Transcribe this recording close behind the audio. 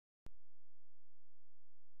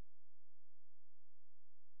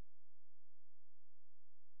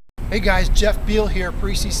Hey guys, Jeff Biehl here,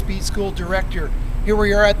 Pre-C Speed School Director. Here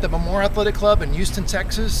we are at the Memorial Athletic Club in Houston,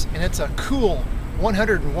 Texas, and it's a cool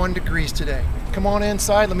 101 degrees today. Come on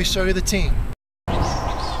inside, let me show you the team.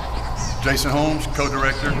 Jason Holmes,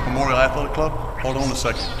 co-director, Memorial Athletic Club. Hold on a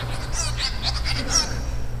second.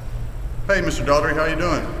 Hey, Mr. Daughtry, how you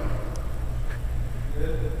doing?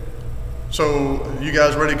 So, you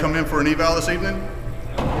guys ready to come in for an eval this evening?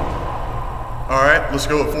 All right, let's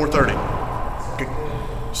go at 4:30.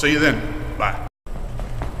 See you then. Bye.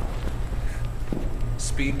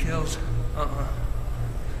 Speed kills?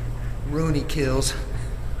 Rooney kills.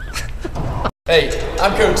 Hey,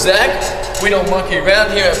 I'm Coach Zach. We don't monkey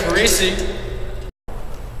around here at Parisi.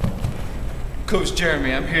 Coach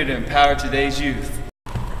Jeremy, I'm here to empower today's youth.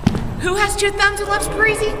 Who has two thumbs and loves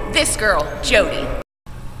Parisi? This girl, Jody.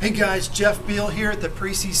 Hey guys, Jeff Biehl here at the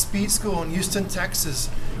Pre-C Speed School in Houston, Texas.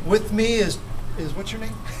 With me is what's your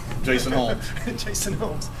name? Jason Holmes. Jason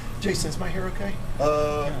Holmes. Jason, is my hair okay?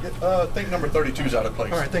 I think number 32 is out of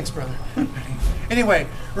place. All right, thanks, brother. Anyway,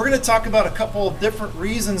 we're going to talk about a couple of different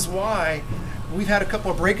reasons why we've had a couple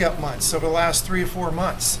of breakout months over the last 3 or 4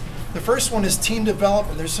 months. The first one is team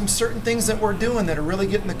development. There's some certain things that we're doing that are really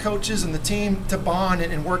getting the coaches and the team to bond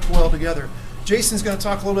and work well together. Jason's going to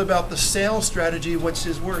talk a little bit about the sales strategy, which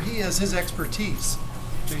is where he has his expertise.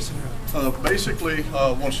 Jason, basically,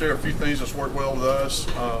 I want to share a few things that's worked well with us.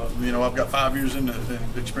 I've got 5 years in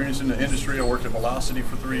experience in the industry. I worked at Velocity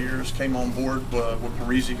for 3 years, came on board with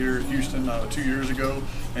Parisi here at Houston 2 years ago,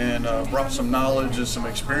 and brought some knowledge and some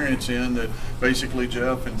experience in that basically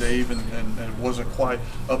Jeff and Dave and wasn't quite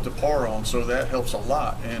up to par on, so that helps a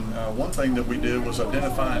lot. And one thing that we did was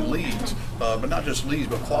identifying leads, but not just leads,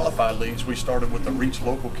 but qualified leads. We started with the Reach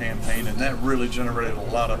Local campaign, and that really generated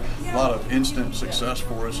a lot of instant success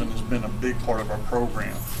for us, and has been a big part of our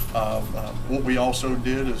program. What we also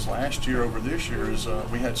did is last year over this year is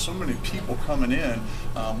we had so many people coming in,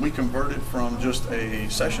 we converted from just a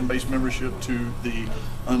session-based membership to the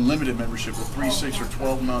unlimited membership, the 3, 6, or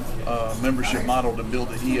 12-month membership model to build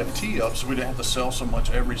the EFT up, so we didn't have to sell so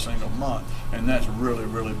much every single month, and that's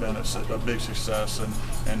really been a big success,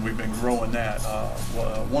 and we've been growing that.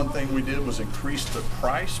 One thing we did was increase the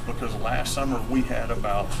price, because last summer we had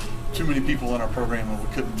about too many people in our program and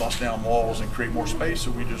we couldn't bust down walls and create more space,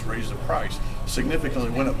 so we just raised the price. Significantly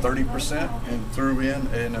went up 30% and threw in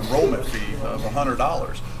an enrollment fee of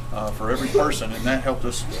 $100 for every person, and that helped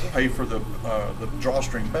us pay for the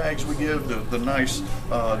drawstring bags we give, the nice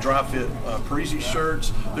dry fit Parisi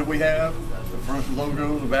shirts that we have, the front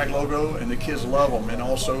logo, the back logo, and the kids love them, and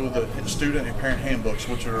also the student and parent handbooks,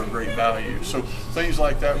 which are a great value. So things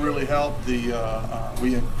like that really help.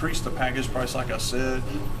 We increased the package price, like I said.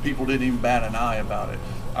 People didn't even bat an eye about it.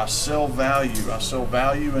 I sell value. I sell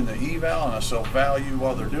value in the eval, and I sell value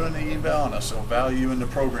while they're doing the eval, and I sell value in the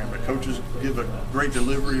program. The coaches give a great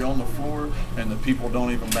delivery on the floor, and the people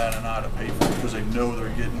don't even bat an eye to pay for it because they know they're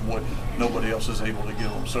getting what nobody else is able to give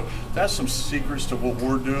them. So that's some secrets to what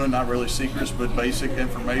we're doing. Not really secrets, but basic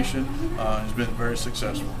information. Has been very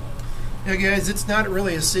successful. Yeah, guys, it's not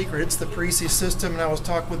really a secret. It's the Pre-C system, and I was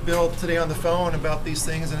talking with Bill today on the phone about these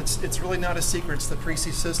things, and it's really not a secret. It's the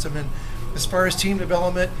Pre-C system. And as far as team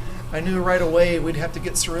development, I knew right away we'd have to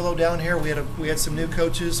get Cirillo down here. We had some new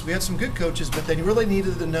coaches. We had some good coaches, but they really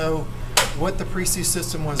needed to know what the Pre-C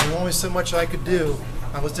system was. There was only so much I could do.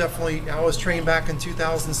 I was trained back in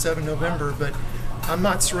 2007 November, but I'm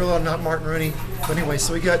not Cirillo, I'm not Martin Rooney. But anyway,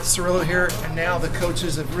 so we got Cirillo here, and now the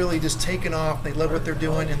coaches have really just taken off. They love what they're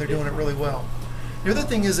doing, and they're doing it really well. The other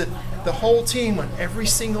thing is that the whole team on every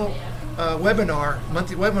single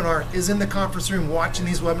monthly webinar, is in the conference room watching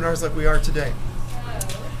these webinars like we are today.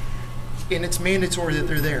 And it's mandatory that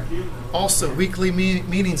they're there. Also, weekly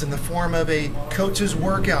meetings in the form of a coach's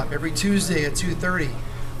workout every Tuesday at 2:30.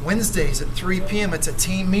 Wednesdays at 3 p.m. it's a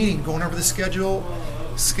team meeting going over the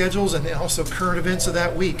schedules and also current events of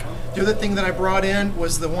that week. The other thing that I brought in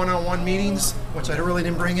was the one-on-one meetings, which I really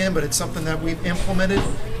didn't bring in, but it's something that we've implemented.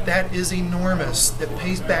 That is enormous. It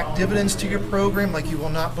pays back dividends to your program like you will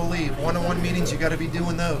not believe. One-on-one meetings, you got to be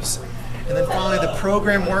doing those. And then finally, the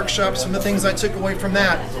program workshops. Some of the things I took away from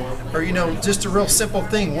that are, just a real simple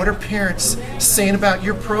thing. What are parents saying about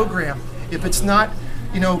your program? If it's not,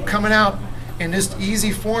 coming out in this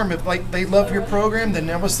easy form, if they love your program, then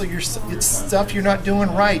obviously it's stuff you're not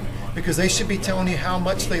doing right, because they should be telling you how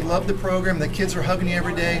much they love the program. The kids are hugging you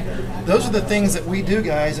every day. Those are the things that we do,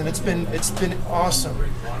 guys, and it's been awesome.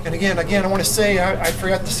 And again, I want to say, I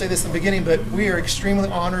forgot to say this in the beginning, but we are extremely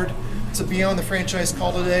honored to be on the franchise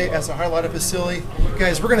call today as a highlighted facility.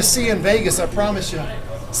 Guys, we're going to see you in Vegas, I promise you.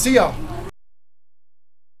 See y'all.